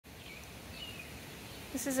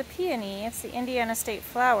This is a peony. It's the Indiana state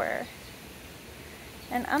flower.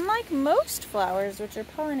 And unlike most flowers, which are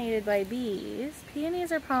pollinated by bees,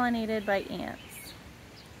 peonies are pollinated by ants.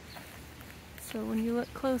 So when you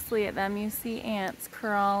look closely at them, you see ants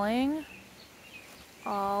crawling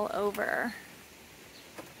all over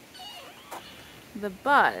the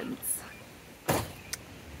buds.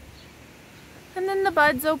 And then the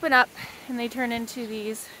buds open up and they turn into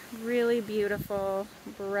these really beautiful,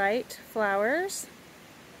 bright flowers.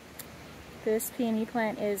 This peony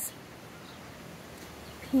plant is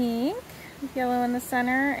pink with yellow in the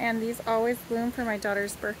center, and these always bloom for my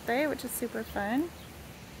daughter's birthday, which is super fun.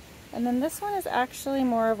 And then this one is actually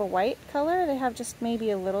more of a white color. They have just maybe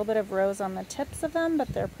a little bit of rose on the tips of them, but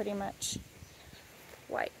they're pretty much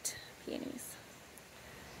white peonies.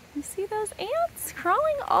 You see those ants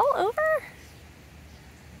crawling all over?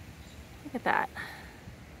 Look at that.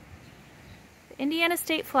 The Indiana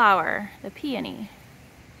state flower, the peony.